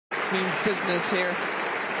means business here.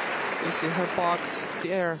 So you see her box,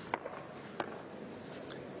 the air.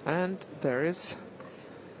 And there is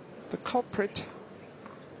the culprit.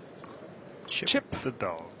 Chip. The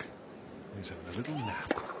dog. He's having a little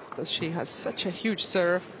nap. Because she has such a huge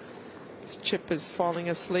serve. This Chip is falling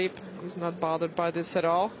asleep. He's not bothered by this at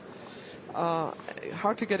all.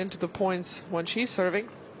 Hard to get into the points when she's serving.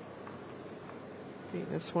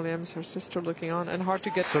 Venus Williams, her sister, looking on, and hard to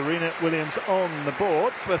get. Serena Williams on the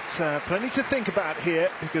board, but plenty to think about here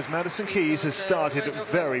because Madison Keys has started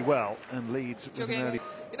very well and leads with an early.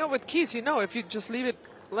 You know, with Keys, you know, if you just leave it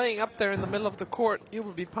laying up there in the middle of the court, you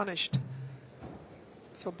will be punished.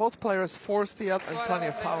 So both players force the other and plenty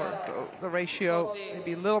of power. So the ratio,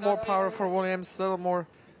 maybe a little more power for Williams, a little more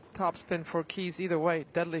topspin for Keys. Either way,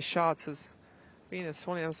 deadly shots as Venus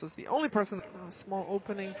Williams was the only person. A small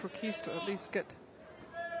opening for Keys to at least get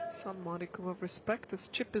some modicum of respect as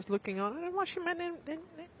Chip is looking on. I don't know why she named him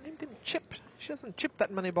Chip. She doesn't chip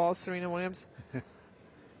that many balls, Serena Williams.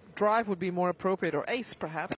 Drive would be more appropriate, or ace perhaps.